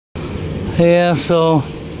Yeah, so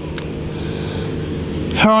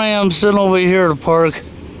here I am sitting over here at the park.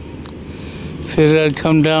 Figured I'd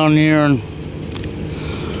come down here and,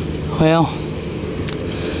 well,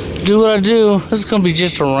 do what I do. This is gonna be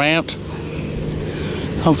just a rant.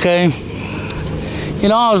 Okay? You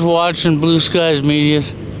know, I was watching Blue Skies Media,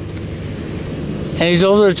 and he's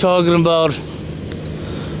over there talking about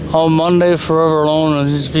Monday Forever Alone and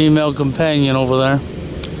his female companion over there.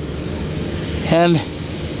 And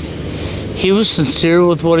he was sincere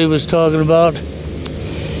with what he was talking about.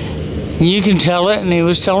 And you can tell it, and he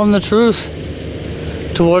was telling the truth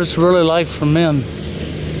to what it's really like for men.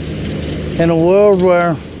 In a world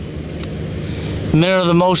where men are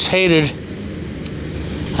the most hated,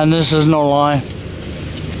 and this is no lie.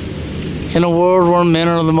 In a world where men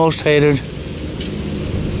are the most hated.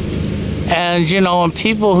 And you know, and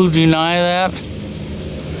people who deny that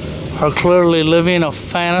are clearly living a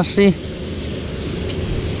fantasy.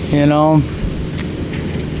 You know,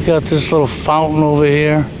 got this little fountain over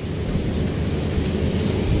here.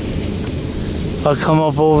 If I come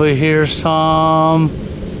up over here some,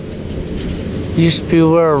 used to be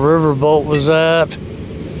where a riverboat was at.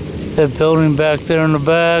 That building back there in the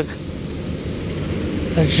back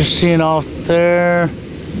that you're seeing off there.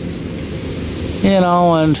 You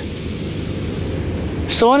know, and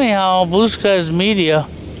so anyhow, Blue Skies Media,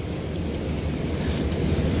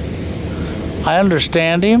 I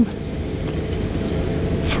understand him.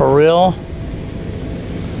 For real.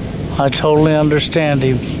 I totally understand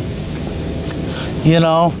him. You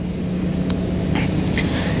know,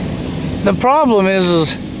 the problem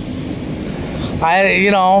is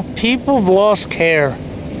you know, people have lost care.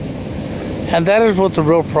 And that is what the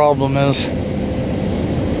real problem is.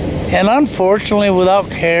 And unfortunately,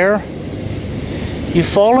 without care, you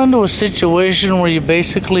fall into a situation where you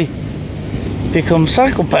basically become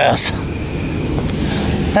psychopaths.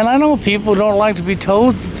 And I know people don't like to be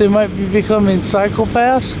told that they might be becoming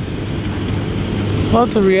psychopaths.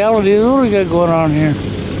 But the reality is, what do we got going on here?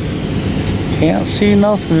 Can't see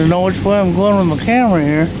nothing to know which way I'm going with my camera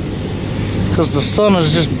here. Because the sun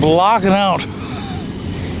is just blocking out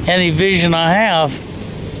any vision I have.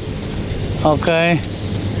 Okay?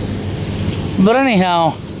 But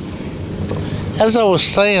anyhow, as I was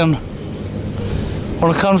saying,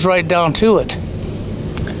 when it comes right down to it,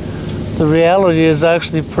 the reality is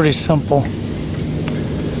actually pretty simple.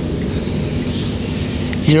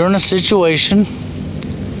 You're in a situation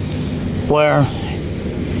where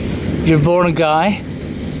you're born a guy,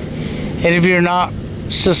 and if you're not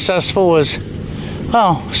successful as,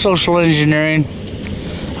 well, social engineering,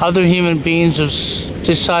 other human beings have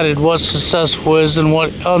decided what successful is and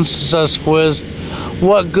what unsuccessful is,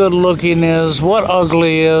 what good looking is, what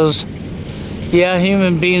ugly is. Yeah,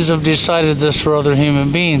 human beings have decided this for other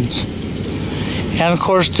human beings. And of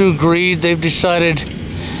course, through greed, they've decided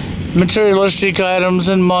materialistic items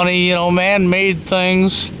and money, you know, man-made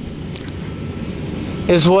things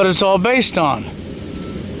is what it's all based on.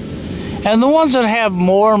 And the ones that have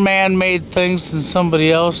more man-made things than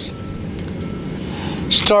somebody else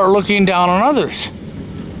start looking down on others.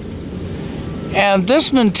 And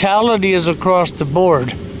this mentality is across the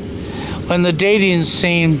board. When the dating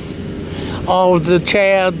scene, oh, the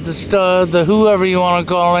Chad, the stud, the whoever you want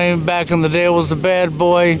to call him, back in the day was the bad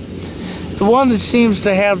boy. The one that seems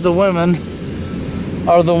to have the women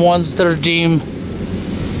are the ones that are deemed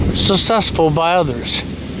successful by others.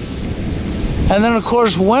 And then of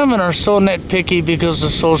course women are so nitpicky because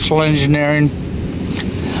of social engineering.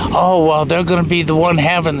 Oh, well, they're going to be the one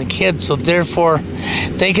having the kids, so therefore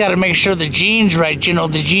they got to make sure the gene's right, you know,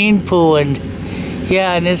 the gene pool, and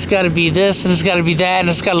yeah, and it's got to be this, and it's got to be that, and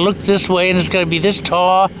it's got to look this way, and it's got to be this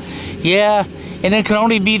tall, yeah, and it can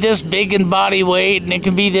only be this big in body weight, and it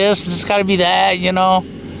can be this, and it's got to be that, you know,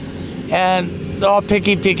 and all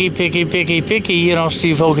picky, picky, picky, picky, picky. You know,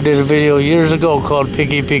 Steve Hogan did a video years ago called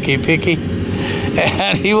Picky, Picky, Picky,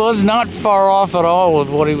 and he was not far off at all with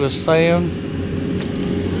what he was saying.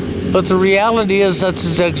 But the reality is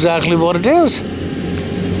that's exactly what it is.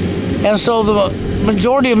 And so the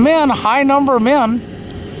majority of men, high number of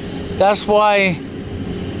men, that's why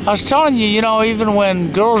I was telling you, you know, even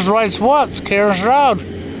when Girls' Rights Watch, Karen Stroud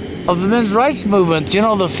of the men's rights movement, you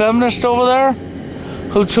know, the feminist over there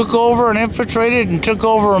who took over and infiltrated and took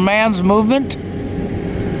over a man's movement,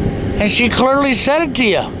 and she clearly said it to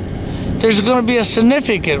you. There's going to be a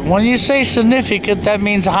significant. When you say significant, that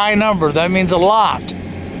means a high number. That means a lot.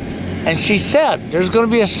 And she said there's going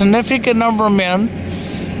to be a significant number of men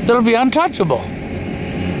that'll be untouchable,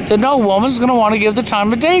 that no woman's going to want to give the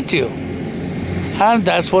time of day to. And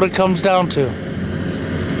that's what it comes down to.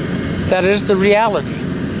 That is the reality.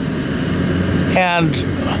 And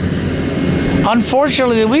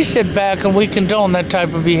Unfortunately, we sit back and we condone that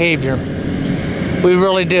type of behavior. We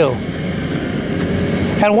really do.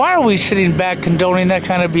 And why are we sitting back condoning that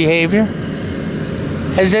kind of behavior?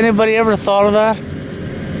 Has anybody ever thought of that?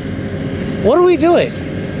 What are we doing?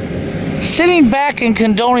 Sitting back and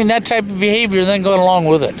condoning that type of behavior and then going along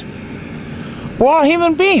with it. We're all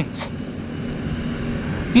human beings.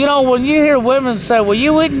 You know, when you hear women say, well,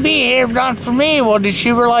 you wouldn't be here if not for me. Well, did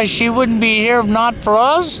she realize she wouldn't be here if not for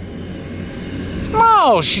us?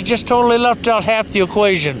 No, she just totally left out half the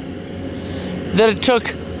equation. That it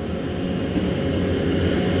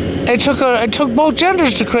took both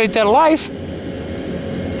genders to create that life.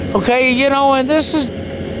 Okay, you know, and this is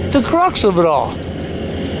the crux of it all.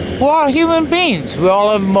 We're all human beings. We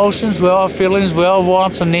all have emotions, we all have feelings, we all have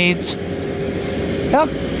wants and needs. Yep.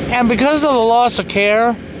 And because of the loss of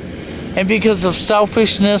care, and because of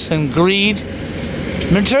selfishness and greed,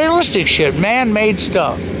 materialistic shit, man-made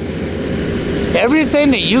stuff,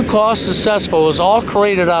 everything that you call successful is all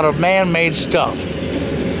created out of man-made stuff.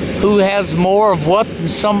 Who has more of what than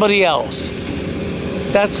somebody else?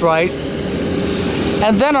 That's right.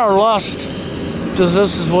 And then our lust, because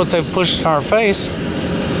this is what they've pushed in our face.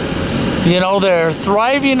 You know, they're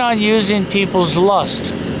thriving on using people's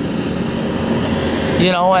lust.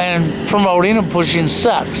 You know, and promoting and pushing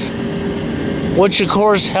sex. Which, of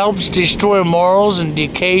course, helps destroy morals and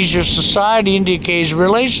decays your society and decays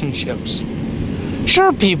relationships.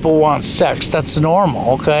 Sure, people want sex. That's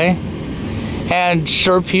normal, okay? And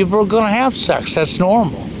sure, people are going to have sex. That's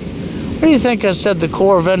normal. What do you think I said the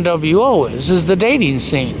core of NWO is the dating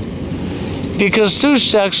scene? Because through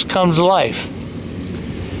sex comes life.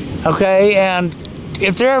 Okay? And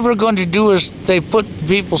if they're ever going to do as they put in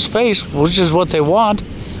people's face, which is what they want,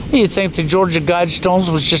 you think the Georgia Guidestones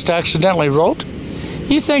was just accidentally wrote?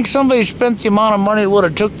 You think somebody spent the amount of money it would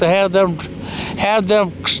have took to have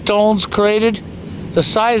them stones created, the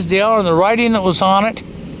size they are and the writing that was on it,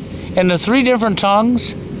 and the 3 different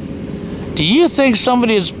tongues? Do you think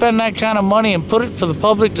somebody would spend that kind of money and put it for the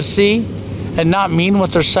public to see and not mean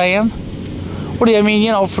what they're saying? What do you mean?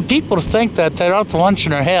 You know, for people to think that, they're out to lunch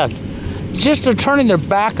in their head. It's just they're turning their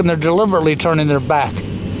back, and they're deliberately turning their back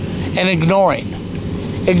and ignoring.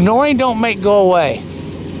 Ignoring don't make go away.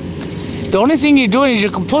 The only thing you're doing is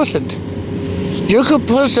you're complicit. You're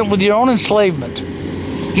complicit with your own enslavement.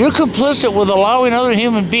 You're complicit with allowing other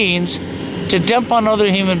human beings to dump on other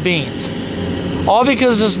human beings. All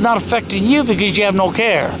because it's not affecting you because you have no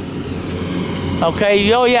care.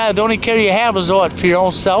 Okay, oh yeah, the only care you have is what? For your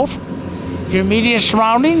own self? Your immediate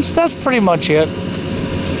surroundings? That's pretty much it.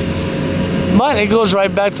 But it goes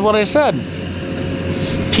right back to what I said.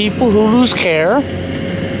 People who lose care,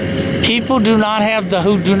 people who do not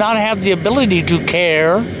have the ability to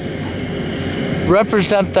care,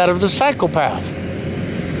 represent that of the psychopath.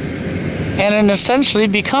 And it essentially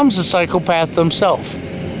becomes a psychopath themselves.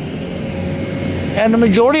 And the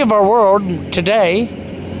majority of our world today,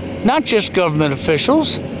 not just government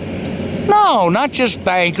officials, no, not just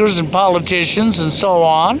bankers and politicians and so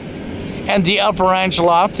on, and the upper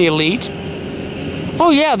echelon, the elite. Oh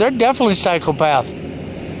yeah, they're definitely psychopath.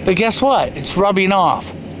 But guess what? It's rubbing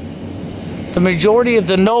off. The majority of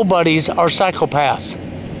the nobodies are psychopaths.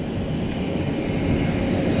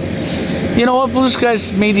 You know what Blue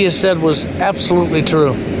Skies Media said was absolutely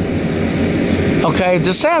true. Okay,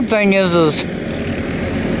 the sad thing is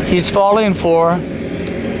he's falling for,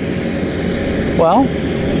 well,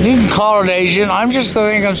 you can call it Asian. I'm just going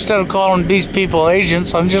to think instead of calling these people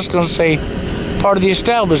agents, I'm just going to say part of the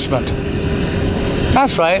establishment.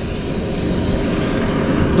 That's right.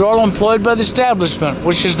 They're all employed by the establishment,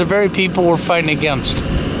 which is the very people we're fighting against,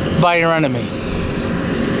 by your enemy.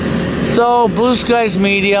 So, Blue Skies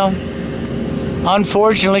Media,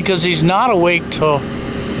 unfortunately, because he's not awake to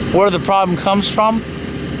where the problem comes from,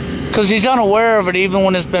 because he's unaware of it even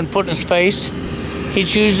when it's been put in his face, he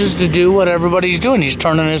chooses to do what everybody's doing. He's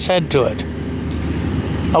turning his head to it.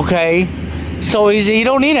 Okay? So he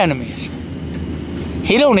don't need enemies.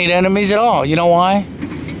 He don't need enemies at all. You know why?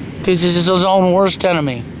 Because he's his own worst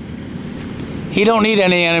enemy. He don't need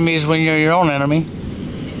any enemies when you're your own enemy.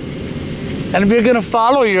 And if you're going to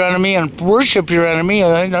follow your enemy and worship your enemy,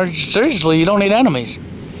 seriously, you don't need enemies.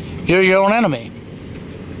 You're your own enemy.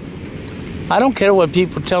 I don't care what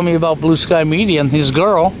people tell me about Blue Sky Media and his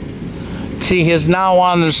girl. See, his now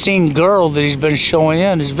on the scene girl that he's been showing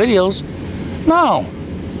in his videos. No.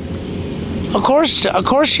 Of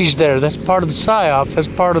course she's there. That's part of the psyop. That's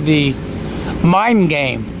part of the mind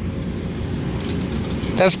game.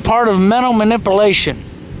 That's part of mental manipulation.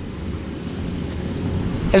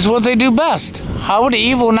 It's what they do best. How would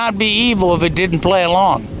evil not be evil if it didn't play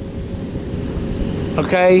along?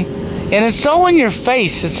 Okay? And it's so in your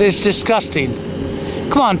face, it's disgusting.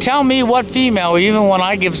 Come on, tell me what female, even when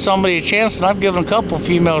I give somebody a chance, and I've given a couple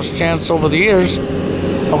females a chance over the years,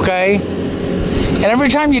 okay? And every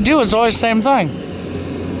time you do, it's always the same thing.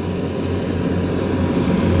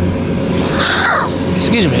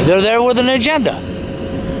 Excuse me, they're there with an agenda.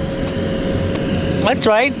 That's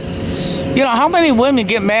right. You know, how many women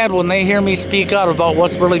get mad when they hear me speak out about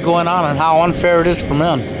what's really going on and how unfair it is for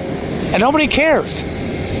men? And nobody cares.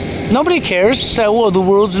 Nobody cares. Say, well, the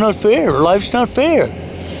world's not fair. Life's not fair.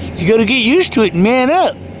 You got to get used to it and man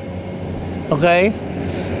up. Okay?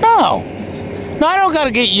 No. No, I don't got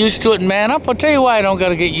to get used to it and man up. I'll tell you why I don't got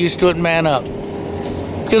to get used to it and man up.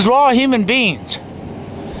 Because we're all human beings.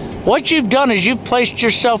 What you've done is you've placed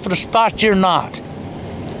yourself in a spot you're not.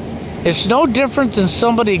 It's no different than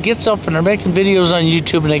somebody gets up and they're making videos on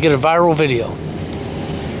YouTube and they get a viral video.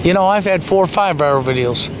 You know, I've had 4 or 5 viral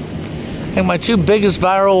videos. I think my 2 biggest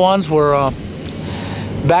viral ones were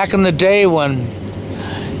back in the day when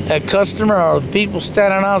that customer or the people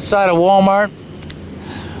standing outside of Walmart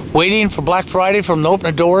waiting for Black Friday for them to open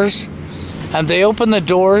the doors, and they opened the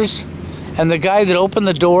doors, and the guy that opened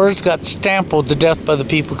the doors got stampled to death by the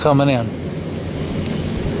people coming in.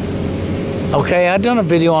 Okay, I done a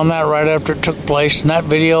video on that right after it took place, and that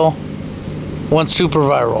video went super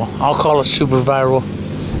viral. I'll call it super viral,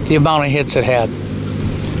 the amount of hits it had.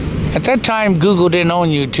 At that time, Google didn't own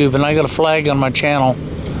YouTube, and I got a flag on my channel.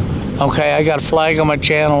 Okay, I got a flag on my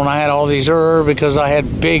channel, and I had all these because I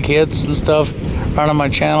had big hits and stuff right on my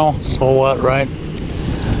channel. So what, right?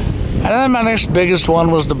 And then my next biggest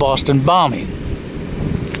one was the Boston bombing.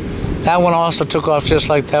 That one also took off just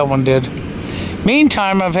like that one did.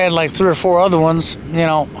 Meantime, I've had like 3 or 4 other ones, you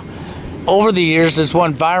know, over the years that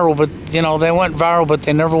went viral, but, you know, they went viral, but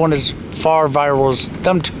they never went as far viral as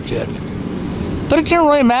them 2 did. But it didn't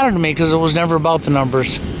really matter to me because it was never about the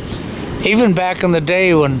numbers. Even back in the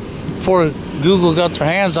day when, before Google got their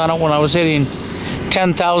hands on it, when I was hitting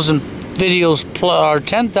 10,000 videos plus, or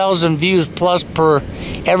 10,000 views plus per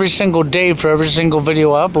every single day for every single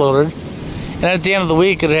video I uploaded, and at the end of the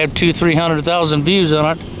week it had 200,000-300,000 views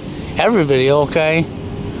on it, every video, okay?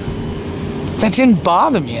 That didn't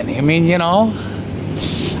bother me any. I mean, you know,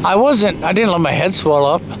 I didn't let my head swell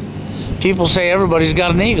up. People say everybody's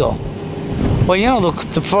got an ego. Well, you know,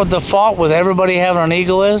 the fault with everybody having an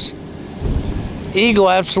ego is, ego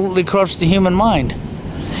absolutely corrupts the human mind.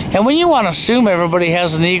 And when you want to assume everybody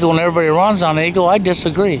has an ego and everybody runs on an ego, I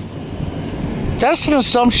disagree. That's an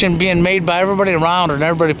assumption being made by everybody around and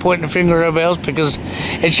everybody pointing a finger at everybody else because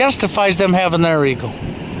it justifies them having their ego.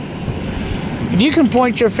 If you can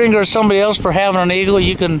point your finger at somebody else for having an ego,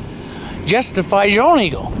 you can justify your own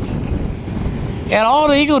ego. And all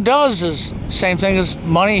the ego does is the same thing as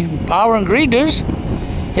money, power, and greed does.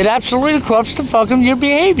 It absolutely corrupts the fucking your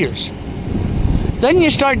behaviors. Then you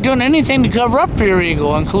start doing anything to cover up your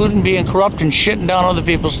ego, including being corrupt and shitting down other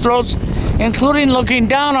people's throats, including looking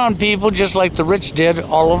down on people just like the rich did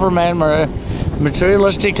all over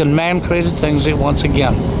materialistic and man-created things once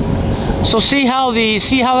again. So see how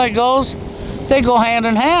that goes? They go hand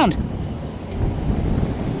in hand.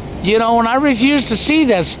 You know, and I refuse to see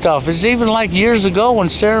that stuff. It's even like years ago when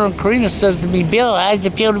Sarah and Karina says to me, Bill, how does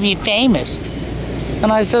it feel to be famous?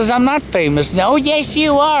 And I says, I'm not famous. No, yes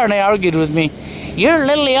you are. And they argued with me. You're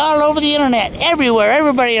literally all over the internet, everywhere,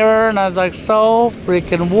 everybody heard. And I was like, so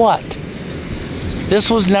freaking what? This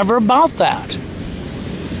was never about that.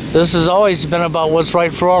 This has always been about what's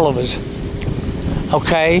right for all of us.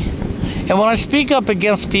 Okay? And when I speak up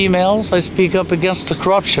against females, I speak up against the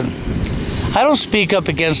corruption. I don't speak up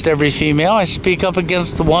against every female. I speak up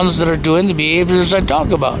against the ones that are doing the behaviors I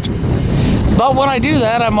talk about. But when I do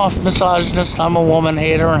that, I'm a misogynist, I'm a woman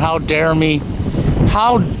hater, and how dare me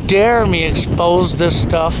expose this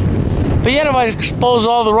stuff. But yet if I expose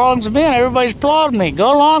all the wrongs of men, everybody's applauding me.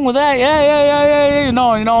 Go along with that. Yeah. You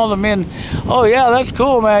know the men. Oh yeah, that's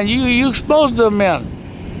cool, man. You expose the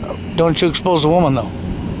men. Don't you expose a woman though.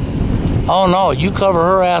 Oh no, you cover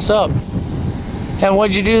her ass up. And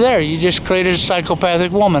what'd you do there? You just created a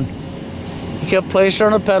psychopathic woman. You kept placing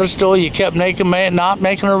her on a pedestal. You kept not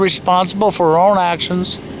making her responsible for her own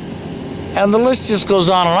actions. And the list just goes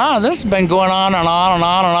on and on. This has been going on and on and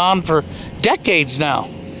on and on for decades now.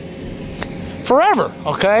 Forever,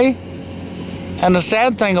 okay? And the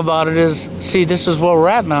sad thing about it is, see, this is where we're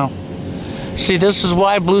at now. See, this is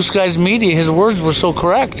why Blue Skies Media, his words were so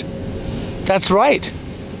correct. That's right.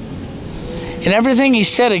 And everything he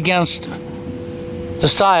said against the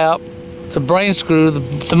PSYOP, the brain screw,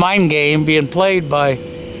 the mind game being played by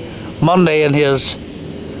Monday and his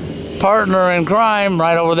partner in crime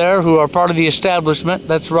right over there, who are part of the establishment,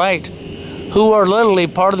 that's right, who are literally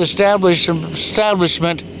part of the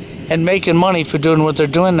establishment and making money for doing what they're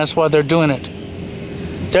doing. That's why they're doing it.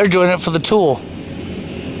 They're doing it for the tool.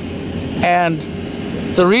 And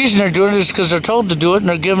the reason they're doing it is because they're told to do it and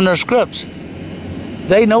they're given their scripts.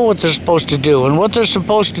 They know what they're supposed to do. And what they're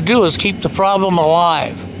supposed to do is keep the problem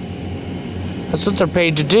alive. That's what they're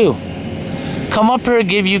paid to do. Come up here and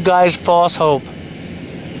give you guys false hope.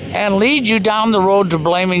 And lead you down the road to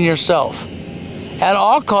blaming yourself. At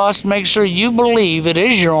all costs, make sure you believe it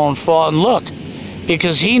is your own fault. And look,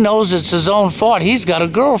 because he knows it's his own fault, he's got a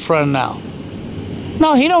girlfriend now.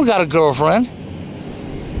 No, he don't got a girlfriend.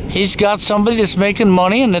 He's got somebody that's making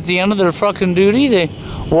money, and at the end of their fucking duty, they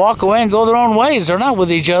walk away and go their own ways. They're not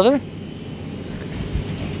with each other.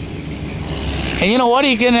 And you know what?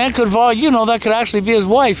 That could actually be his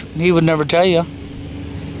wife. He would never tell you.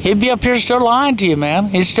 He'd be up here still lying to you, man.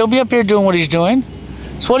 He'd still be up here doing what he's doing.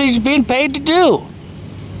 It's what he's being paid to do.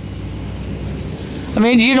 I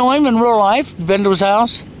mean, do you know him in real life? You been to his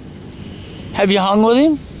house? Have you hung with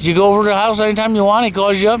him? Did you go over to the house anytime you want? He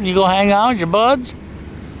calls you up and you go hang out with your buds?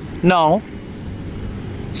 No.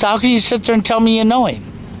 So how can you sit there and tell me you know him?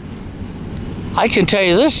 I can tell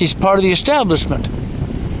you this, he's part of the establishment.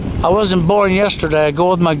 I wasn't born yesterday. I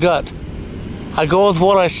go with my gut. I go with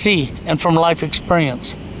what I see and from life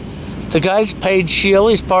experience. The guy's paid shield.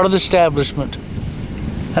 He's part of the establishment.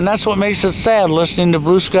 And that's what makes it sad listening to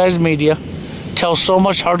Blue Skies Media tell so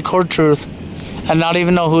much hardcore truth and not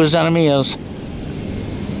even know who his enemy is.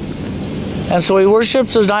 And so he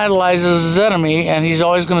worships and idolizes his enemy, and he's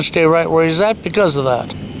always going to stay right where he's at because of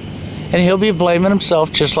that. And he'll be blaming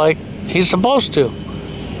himself just like he's supposed to.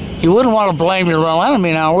 You wouldn't want to blame your real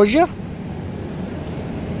enemy now, would you?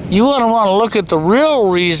 You wouldn't want to look at the real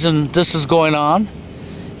reason this is going on.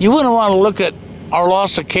 You wouldn't want to look at our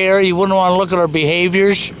loss of care. You wouldn't want to look at our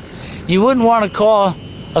behaviors. You wouldn't want to call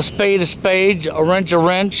a spade, a wrench a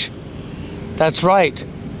wrench. That's right.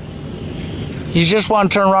 You just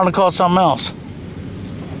want to turn around and call it something else.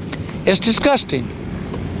 It's disgusting.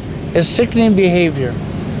 It's sickening behavior.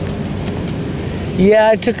 Yeah,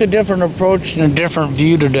 I took a different approach and a different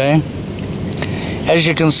view today. As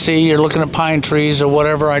you can see, you're looking at pine trees or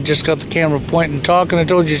whatever. I just got the camera pointing and talking. I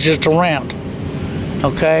told you it's just a rant.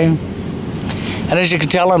 Okay? And as you can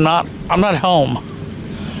tell, I'm not home.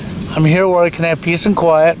 I'm here where I can have peace and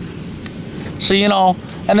quiet. So,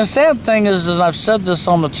 and the sad thing is, and I've said this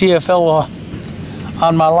on the TFL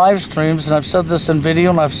on my live streams, and I've said this in video,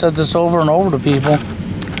 and I've said this over and over to people.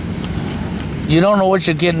 You don't know what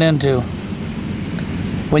you're getting into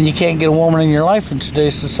when you can't get a woman in your life in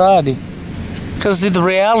today's society. Because the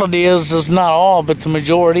reality is not all, but the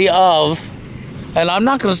majority of, and I'm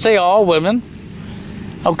not going to say all women,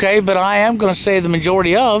 okay, but I am going to say the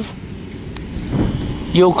majority of,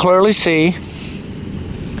 you'll clearly see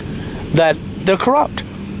that they're corrupt.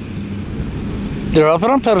 They're up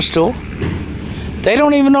on a pedestal. They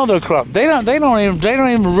don't even know they're corrupt. They don't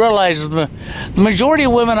even realize. The majority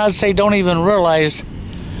of women, I'd say, don't even realize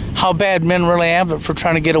how bad men really have it for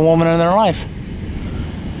trying to get a woman in their life.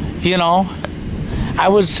 I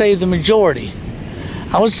would say the majority.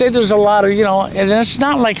 I would say there's a lot of, and it's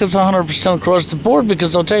not like it's 100% across the board,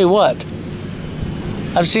 because I'll tell you what.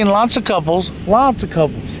 I've seen lots of couples,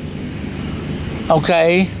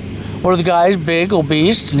 okay, where the guy's big,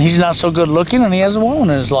 obese, and he's not so good looking, and he has a woman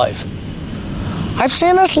in his life. I've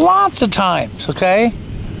seen this lots of times, okay?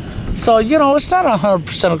 So, it's not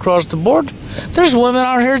 100% across the board. There's women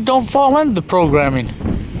out here that don't fall into the programming.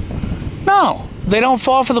 No, they don't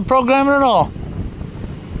fall for the programming at all.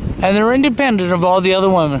 And they're independent of all the other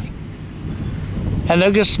women. And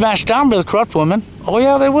they'll get smashed down by the corrupt women. Oh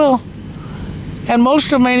yeah, they will. And most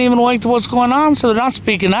of them ain't even awake to what's going on, so they're not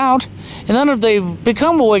speaking out. And then if they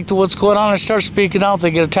become awake to what's going on and start speaking out,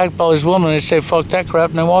 they get attacked by these women, and they say, fuck that crap,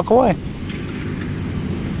 and they walk away.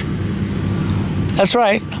 That's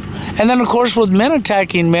right. And then, of course, with men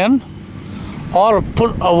attacking men, or to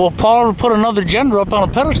put another gender up on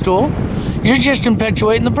a pedestal, you're just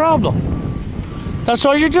perpetuating the problem. That's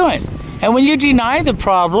all you're doing. And when you deny the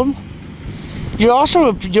problem, you're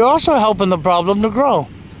also helping the problem to grow.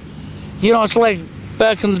 It's like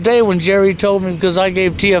back in the day when Jerry told me, because I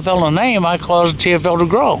gave TFL a name, I caused TFL to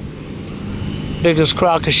grow. Biggest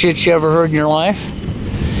crock of shit you ever heard in your life.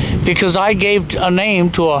 Because I gave a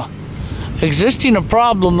name to a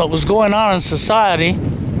problem that was going on in society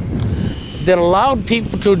that allowed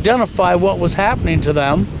people to identify what was happening to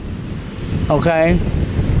them. Okay?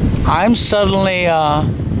 I'm suddenly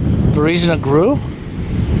the reason it grew?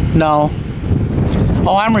 No.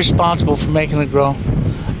 Oh, I'm responsible for making it grow?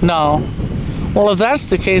 No. Well, if that's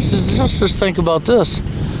the case, let's just think about this.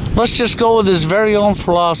 Let's just go with his very own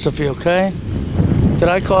philosophy, okay? That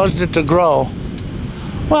I caused it to grow.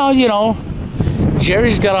 Well, you know,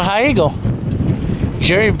 Jerry's got a high ego.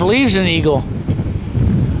 Jerry believes in ego,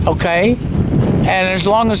 okay? And as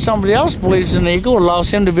long as somebody else believes in ego, it allows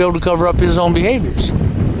him to be able to cover up his own behaviors.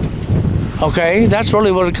 Okay? That's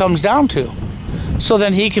really what it comes down to. So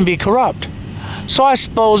then he can be corrupt. So I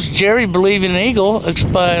suppose Jerry believing in ego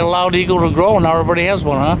allowed ego to grow, and now everybody has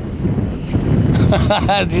one, huh?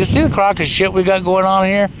 Do you see the crock of shit we got going on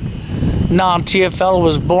here? TFL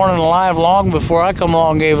was born and alive long before I come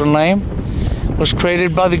along and gave it a name. It was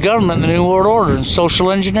created by the government, the New World Order, and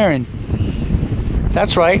social engineering.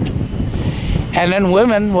 That's right. And then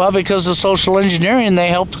women, well, because of social engineering, they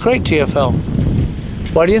helped create TFL.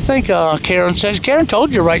 What do you think? Karen says, Karen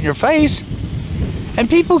told you right in your face. And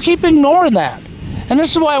people keep ignoring that. And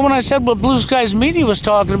this is why when I said what Blue Skies Media was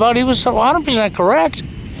talking about, he was 100% correct.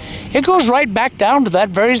 It goes right back down to that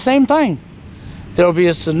very same thing. There will be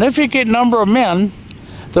a significant number of men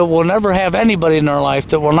that will never have anybody in their life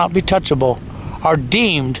that will not be touchable, are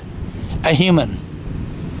deemed a human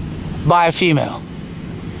by a female.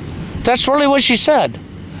 That's really what she said.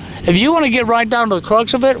 If you want to get right down to the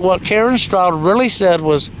crux of it, what Karen Stroud really said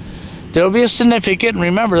was there will be a significant, and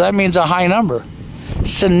remember that means a high number.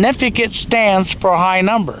 Significant stands for a high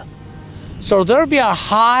number. So there will be a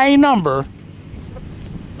high number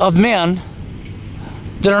of men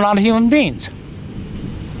that are not human beings.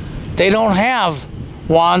 They don't have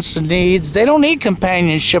wants and needs. They don't need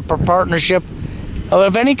companionship or partnership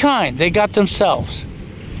of any kind. They got themselves.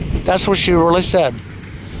 That's what she really said.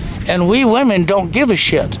 And we women don't give a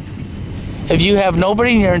shit if you have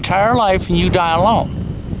nobody in your entire life and you die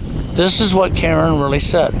alone. This is what Karen really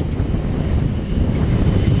said.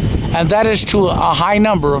 And that is to a high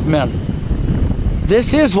number of men.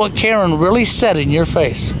 This is what Karen really said in your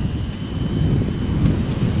face.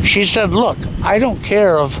 She said, look, I don't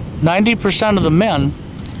care if 90% of the men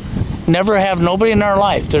never have nobody in their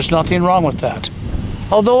life. There's nothing wrong with that.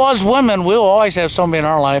 Although us women, we'll always have somebody in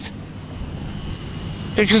our life.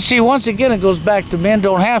 Because see, once again, it goes back to men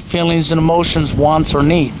don't have feelings and emotions, wants, or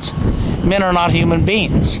needs. Men are not human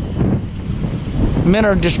beings. Men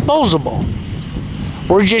are disposable.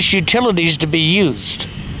 We're just utilities to be used.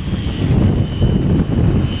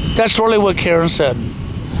 That's really what Karen said.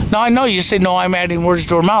 Now, I know you say, no, I'm adding words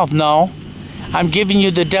to her mouth. No, I'm giving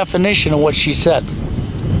you the definition of what she said.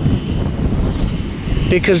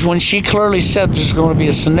 Because when she clearly said there's going to be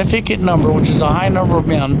a significant number, which is a high number of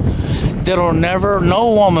men, that will never,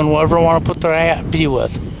 no woman will ever want to put their hat be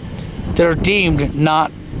with. They're deemed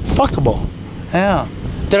not fuckable. Yeah.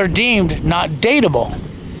 They're deemed not dateable.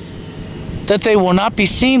 That they will not be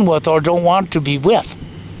seen with or don't want to be with.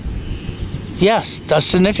 Yes, a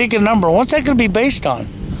significant number. What's that going to be based on?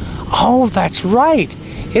 Oh, that's right.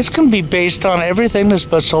 It's going to be based on everything that's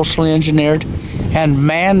been socially engineered and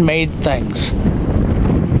man-made things.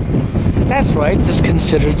 That's right, that's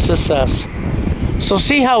considered success. So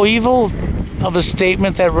see how evil of a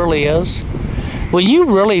statement that really is? When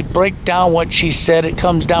you really break down what she said, it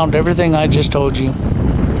comes down to everything I just told you.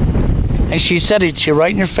 And she said it to you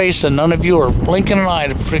right in your face, and none of you are blinking an eye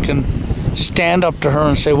to freaking stand up to her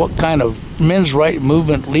and say, what kind of men's right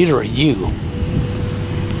movement leader are you?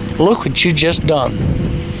 Look what you just done.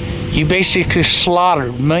 You basically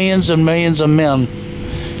slaughtered millions and millions of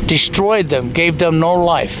men, destroyed them, gave them no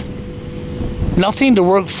life. Nothing to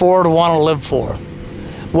work for, to want to live for.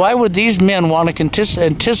 Why would these men want to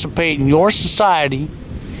anticipate in your society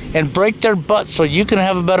and break their butts so you can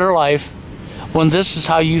have a better life when this is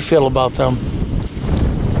how you feel about them?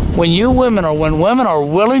 When women are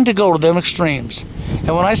willing to go to them extremes.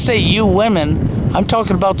 And when I say you women, I'm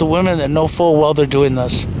talking about the women that know full well they're doing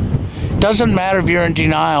this. Doesn't matter if you're in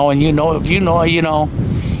denial and you know, if you know, you know,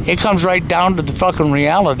 it comes right down to the fucking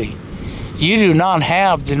reality. You do not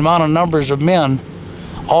have the amount of numbers of men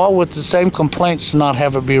all with the same complaints to not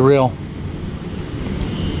have it be real.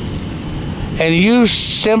 And you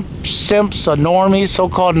simps, normies,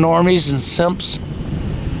 so-called normies and simps,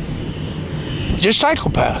 you're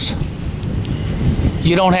psychopaths.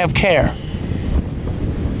 You don't have care.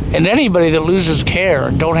 And anybody that loses care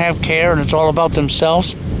and don't have care and it's all about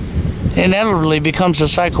themselves inevitably becomes a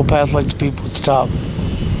psychopath like the people at the top.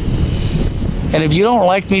 And if you don't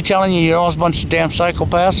like me telling you you're all a bunch of damn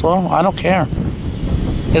psychopaths, well, I don't care.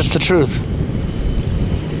 It's the truth.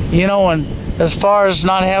 You know, and as far as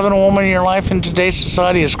not having a woman in your life in today's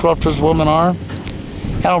society, as corrupt as women are,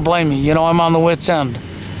 I don't blame you. You know, I'm on the wit's end.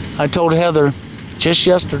 I told Heather just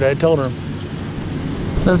yesterday, I told her,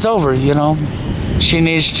 it's over, you know. She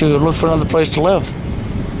needs to look for another place to live.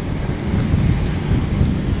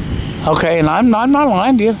 Okay, and I'm not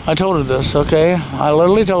lying to you. I told her this, okay? I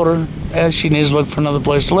literally told her and she needs to look for another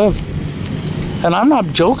place to live. And I'm not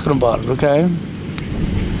joking about it, okay?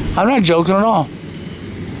 I'm not joking at all.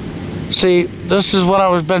 See, this is what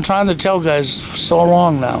I've been trying to tell guys for so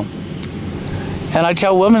long now. And I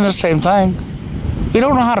tell women the same thing. We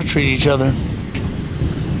don't know how to treat each other.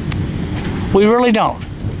 We really don't.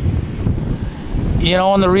 You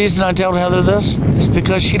know, and the reason I tell Heather this is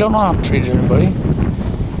because she don't know how to treat anybody.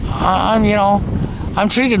 I'm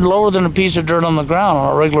treated lower than a piece of dirt on the ground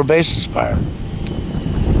on a regular basis by her.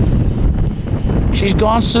 She's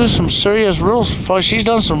gone through some serious, she's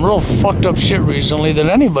done some real fucked up shit recently that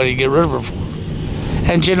anybody get rid of her for.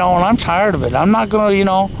 And and I'm tired of it. I'm not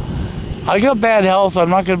gonna, I got bad health.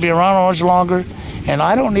 I'm not gonna be around much longer. And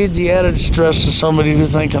I don't need the added stress of somebody who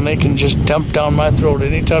thinking they can just dump down my throat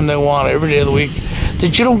anytime they want, every day of the week.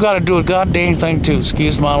 That you don't gotta do a goddamn thing to,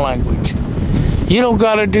 excuse my language. You don't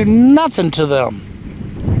gotta do nothing to them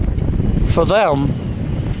for them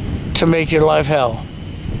to make your life hell.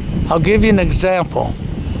 I'll give you an example.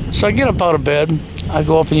 So I get up out of bed, I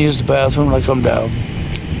go up and use the bathroom, and I come down.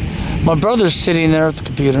 My brother's sitting there at the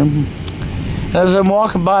computer, and as I'm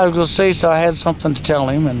walking by, I was going to say, so I had something to tell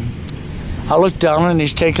him, and I look down and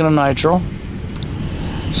he's taking a nitro.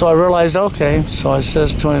 So I realized, okay, so I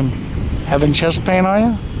says to him, having chest pain, are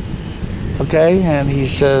you? Okay, and he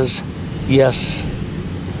says, yes.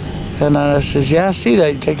 And I says, yeah, I see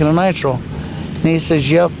that, you're taking a nitro. And he says,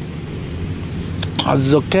 yep. I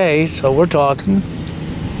was okay, so we're talking.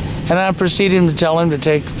 And I proceeded to tell him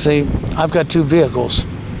to see, I've got 2 vehicles.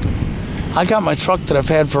 I got my truck that I've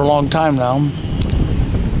had for a long time now.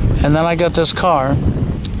 And then I got this car.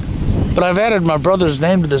 But I've added my brother's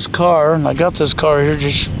name to this car, and I got this car here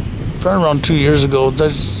just right around 2 years ago.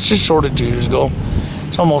 That's just short of 2 years ago.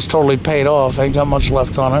 It's almost totally paid off. I ain't got much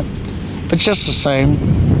left on it. But just the same,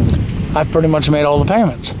 I pretty much made all the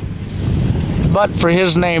payments. But for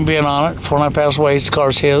his name being on it, for when I pass away, his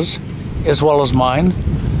car's his, as well as mine.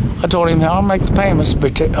 I told him, I'll make the payments,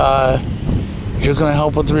 but you're going to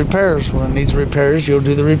help with the repairs. When it needs repairs, you'll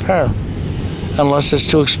do the repair. Unless it's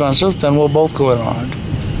too expensive, then we'll both go in on it.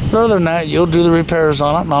 But other than that, you'll do the repairs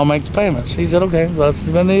on it, and I'll make the payments. He said, okay, that's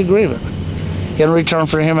been the agreement. In return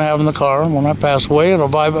for him having the car, when I pass away,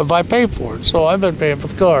 if I pay for it. So I've been paying for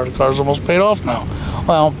the car. The car's almost paid off now.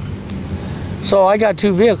 Well, so I got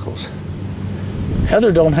 2 vehicles.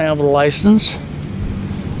 Heather don't have a license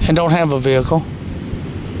and don't have a vehicle,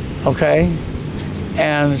 okay?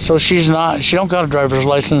 And so she don't got a driver's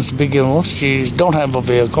license to begin with. She don't have a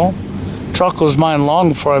vehicle. Truck was mine long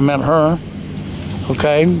before I met her,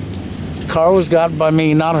 okay? Car was got by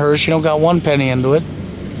me, not her. She don't got 1 penny into it.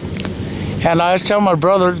 And I was telling my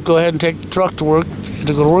brother to go ahead and take the truck to work,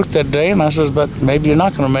 to go to work that day. And I says, but maybe you're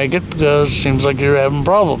not going to make it because it seems like you're having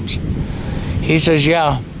problems. He says,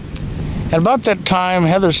 yeah. And about that time,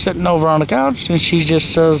 Heather's sitting over on the couch, and she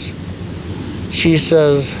says,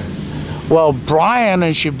 well, Brian,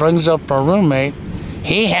 and she brings up her roommate,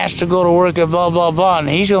 he has to go to work at blah, blah, blah, and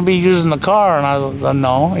he's going to be using the car. And I said,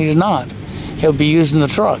 no, he's not. He'll be using the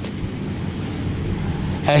truck.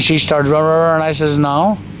 And she started running, and I says,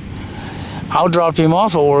 no, I'll drop him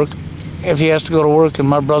off at work if he has to go to work and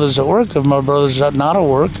my brother's at work. If my brother's not at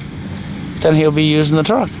work, then he'll be using the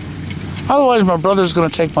truck. Otherwise, my brother's going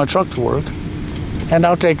to take my truck to work, and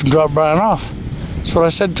I'll take and drop Brian off. That's what I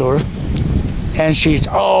said to her. And she's,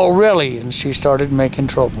 oh, really? And she started making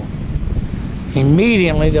trouble.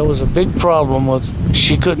 Immediately, there was a big problem with,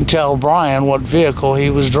 she couldn't tell Brian what vehicle he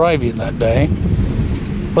was driving that day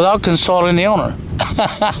without consulting the owner.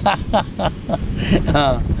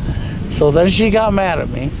 So then she got mad at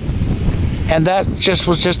me, and that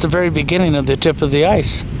was just the very beginning of the tip of the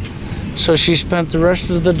ice. So she spent the rest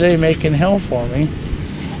of the day making hell for me.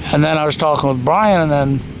 And then I was talking with Brian,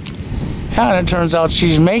 and it turns out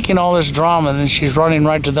she's making all this drama, and then she's running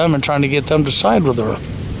right to them and trying to get them to side with her.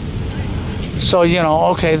 So,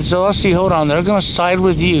 okay, so let's see, hold on. They're going to side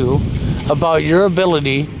with you about your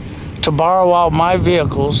ability to borrow out my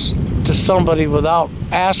vehicles to somebody without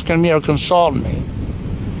asking me or consulting me,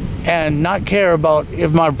 and not care about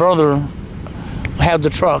if my brother had the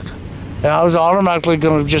truck. And I was automatically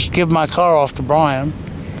going to just give my car off to Brian.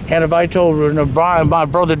 And if I told her that my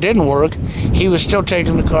brother didn't work, he was still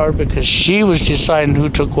taking the car because she was deciding who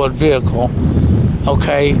took what vehicle,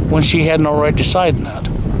 okay, when she had no right deciding that.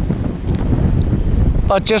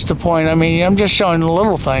 But just the point, I'm just showing the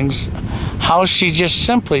little things, how she just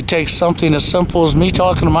simply takes something as simple as me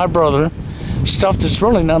talking to my brother, stuff that's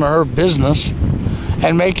really none of her business,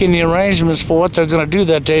 and making the arrangements for what they're going to do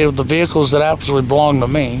that day with the vehicles that absolutely belong to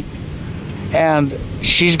me. And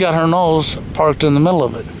she's got her nose parked in the middle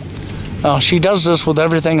of it. She does this with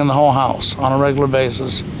everything in the whole house on a regular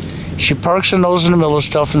basis. She parks her nose in the middle of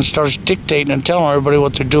stuff and starts dictating and telling everybody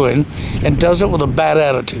what they're doing, and does it with a bad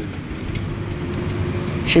attitude.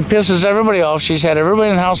 She pisses everybody off. She's had everybody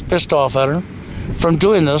in the house pissed off at her from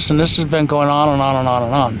doing this, and this has been going on and on and on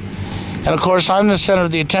and on. And of course, I'm the center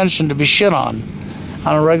of the attention to be shit on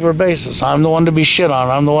a regular basis. I'm the one to be shit on.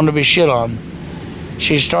 I'm the one to be shit on.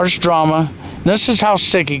 She starts drama. And this is how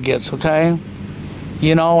sick it gets, okay?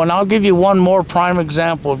 You know, and I'll give you one more prime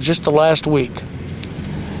example of just the last week.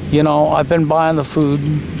 You know, I've been buying the food.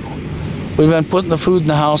 We've been putting the food in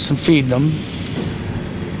the house and feeding them.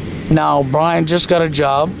 Now, Brian just got a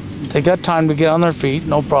job. They got time to get on their feet,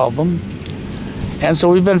 no problem. And so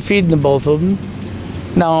we've been feeding the both of them.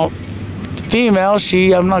 Now, the female,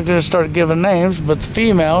 I'm not going to start giving names, but the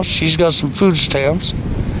female, she's got some food stamps.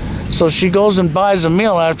 So she goes and buys a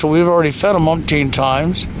meal after we've already fed them umpteen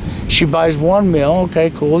times. She buys one meal.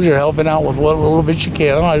 Okay, cool. You're helping out with what little bit you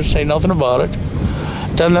can. I just say nothing about it.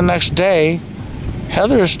 Then the next day,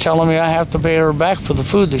 Heather is telling me I have to pay her back for the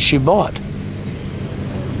food that she bought.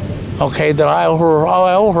 Okay, that I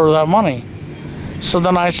owe her that money. So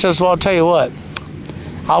then I says, well, I'll tell you what.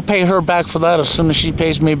 I'll pay her back for that as soon as she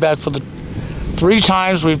pays me back for the 3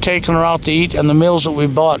 times we've taken her out to eat and the meals that we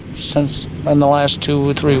bought since in the last 2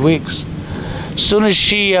 or 3 weeks. As soon as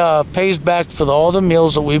she pays back for all the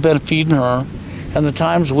meals that we've been feeding her and the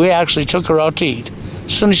times we actually took her out to eat,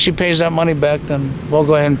 as soon as she pays that money back, then we'll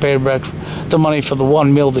go ahead and pay her back the money for the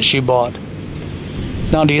one meal that she bought.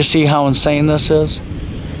 Now, do you see how insane this is?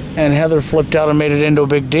 And Heather flipped out and made it into a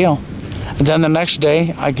big deal. And then the next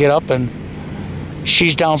day, I get up and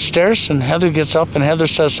she's downstairs, and Heather gets up and Heather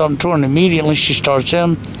says something to her, and immediately she starts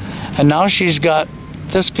in. And now she's got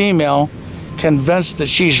this female convinced that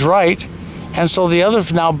she's right. And so the other,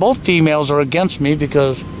 now both females are against me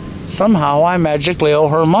because somehow I magically owe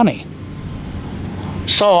her money.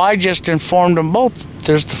 So I just informed them both,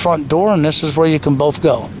 there's the front door and this is where you can both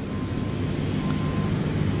go.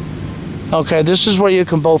 Okay, this is where you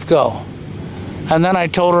can both go. And then I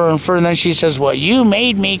told her, and then she says, well, you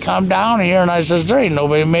made me come down here. And I says, there ain't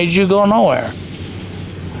nobody made you go nowhere.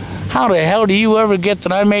 How the hell do you ever get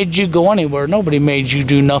that I made you go anywhere? Nobody made you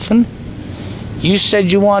do nothing. You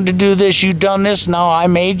said you wanted to do this, you done this, now I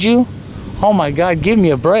made you? Oh my God, give me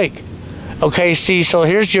a break. Okay, see, so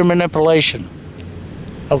here's your manipulation.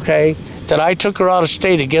 Okay, that I took her out of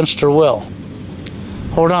state against her will.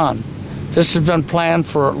 Hold on. This has been planned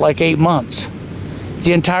for like 8 months.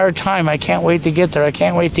 The entire time, I can't wait to get there, I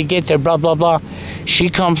can't wait to get there, blah, blah, blah. She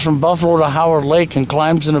comes from Buffalo to Howard Lake and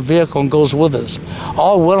climbs in a vehicle and goes with us,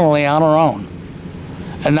 all willingly on her own.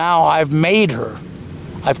 And now I've made her.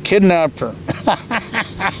 I've kidnapped her.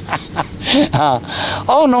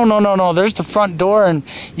 Oh, no. There's the front door, and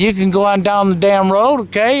you can go on down the damn road,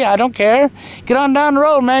 okay? I don't care. Get on down the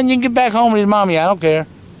road, man. You can get back home with your mommy. I don't care.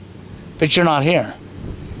 But you're not here.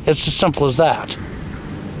 It's as simple as that.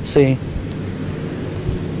 See?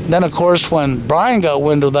 Then, of course, when Brian got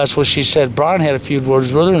wind of that's what she said. Brian had a few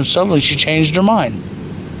words with her, and suddenly she changed her mind.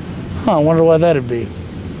 I wonder why that'd be.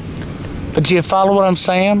 But do you follow what I'm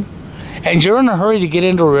saying? And you're in a hurry to get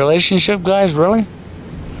into a relationship, guys? Really?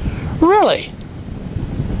 Really?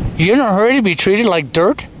 You're in a hurry to be treated like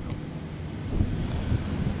dirt?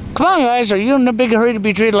 Come on, guys. Are you in a big hurry to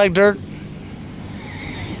be treated like dirt?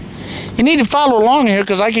 You need to follow along here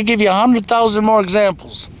because I could give you 100,000 more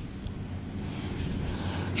examples.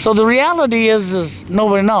 So the reality is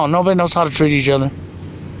nobody knows how to treat each other.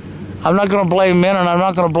 I'm not going to blame men and I'm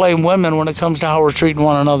not going to blame women when it comes to how we're treating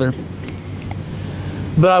one another.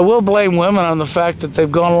 But I will blame women on the fact that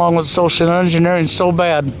they've gone along with social engineering so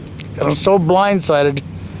bad and are so blindsided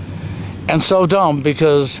and so dumb,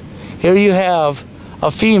 because here you have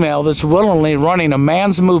a female that's willingly running a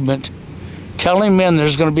man's movement, telling men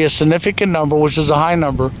there's going to be a significant number, which is a high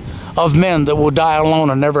number, of men that will die alone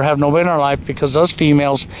and never have nobody in their life because those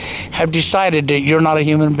females have decided that you're not a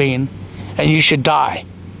human being and you should die.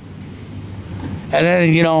 And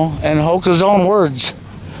then, you know, in Hoka's own words,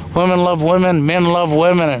 women love women, men love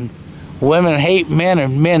women, and women hate men,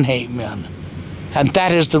 and men hate men. And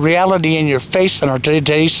that is the reality in your face in our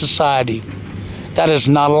today's society. That is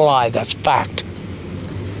not a lie, that's fact.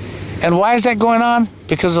 And why is that going on?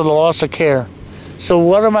 Because of the loss of care. So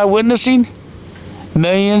what am I witnessing?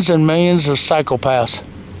 Millions and millions of psychopaths.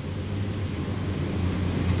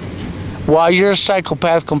 While you're a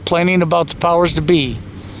psychopath complaining about the powers to be,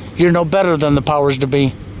 you're no better than the powers to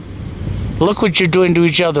be. Look what you're doing to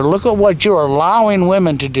each other. Look at what you're allowing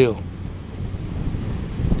women to do.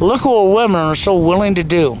 Look what women are so willing to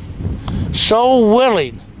do. So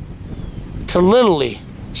willing to literally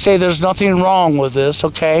say there's nothing wrong with this,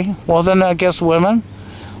 okay? Well, then I guess women,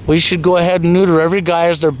 we should go ahead and neuter every guy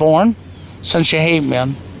as they're born. Since you hate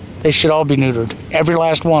men, they should all be neutered. Every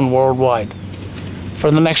last one worldwide. For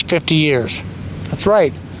the next 50 years. That's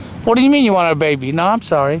right. What do you mean you want a baby? No, I'm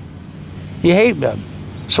sorry. You hate men.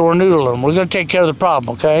 So we're neutering them. We're going to take care of the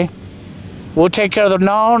problem, okay? We'll take care of the...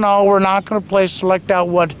 No, we're not going to select out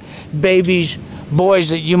what babies, boys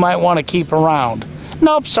that you might want to keep around.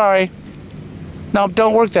 Nope, sorry. Nope,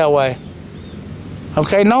 don't work that way.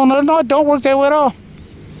 Okay, no, don't work that way at all.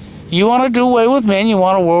 You want to do away with men, you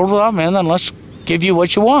want a world without men, then let's give you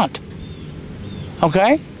what you want.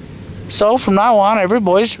 Okay? So from now on, every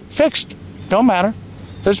boy's fixed. Don't matter.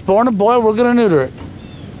 If it's born a boy, we're going to neuter it.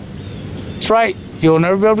 That's right. You'll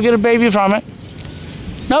never be able to get a baby from it.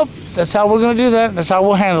 Nope. That's how we're going to do that. That's how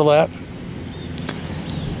we'll handle that.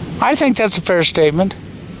 I think that's a fair statement.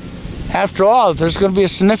 After all, there's going to be a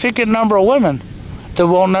significant number of women that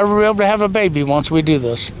will never be able to have a baby once we do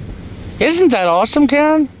this. Isn't that awesome,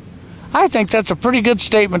 Karen? I think that's a pretty good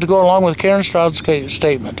statement to go along with Karen Stroud's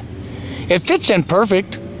statement. It fits in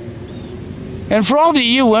perfect. And for all of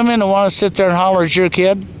you women who want to sit there and holler at your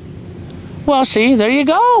kid, well, see, there you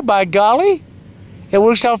go, by golly. It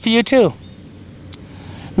works out for you too.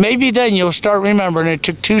 Maybe then you'll start remembering it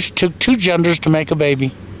took two genders to make a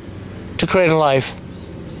baby, to create a life.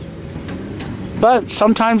 But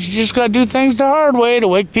sometimes you just got to do things the hard way to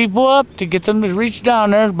wake people up, to get them to reach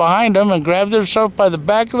down there behind them and grab themselves by the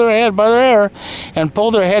back of their head, by their hair, and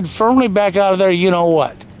pull their head firmly back out of there, you know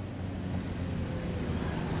what.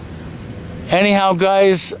 Anyhow,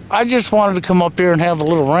 guys, I just wanted to come up here and have a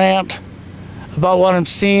little rant about what I'm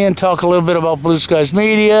seeing, talk a little bit about Blue Skies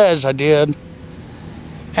Media, as I did.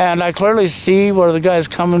 And I clearly see where the guy's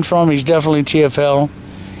coming from. He's definitely TFL.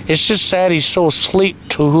 It's just sad he's so asleep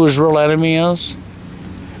to who his real enemy is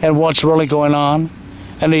and what's really going on.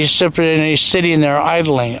 And he's sitting there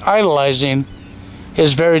idolizing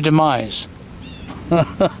his very demise.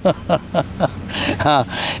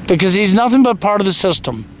 Because he's nothing but part of the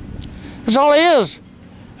system. That's all he is.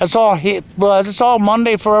 That's all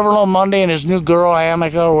Monday, Forever Alone Monday, and his new girl,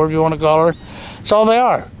 Annika, or whatever you want to call her. That's all they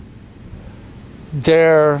are.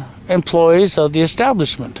 They're employees of the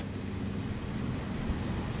establishment.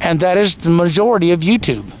 And that is the majority of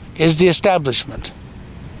YouTube, is the establishment.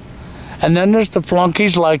 And then there's the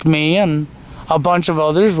flunkies like me and a bunch of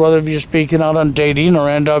others, whether you're speaking out on dating or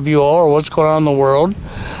NWO or what's going on in the world,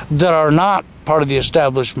 that are not part of the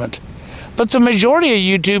establishment. But the majority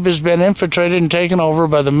of YouTube has been infiltrated and taken over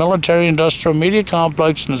by the military-industrial media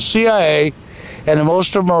complex and the CIA, and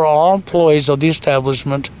most of them are all employees of the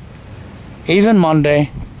establishment. Even Monday,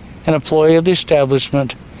 an employee of the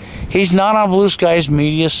establishment. He's not on Blue Skies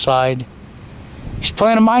Media's side. He's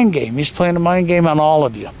playing a mind game. He's playing a mind game on all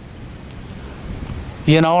of you.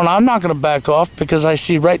 You know, and I'm not going to back off because I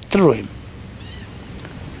see right through him.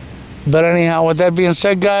 But anyhow, with that being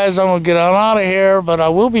said, guys, I'm going to get on out of here. But I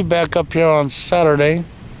will be back up here on Saturday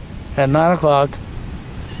at 9 o'clock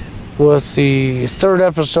with the third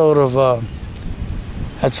episode of,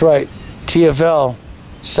 that's right, TFL,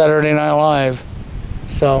 Saturday Night Live.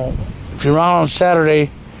 So if you're around on Saturday,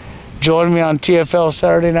 join me on TFL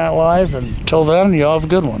Saturday Night Live. And until then, you all have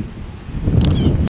a good one.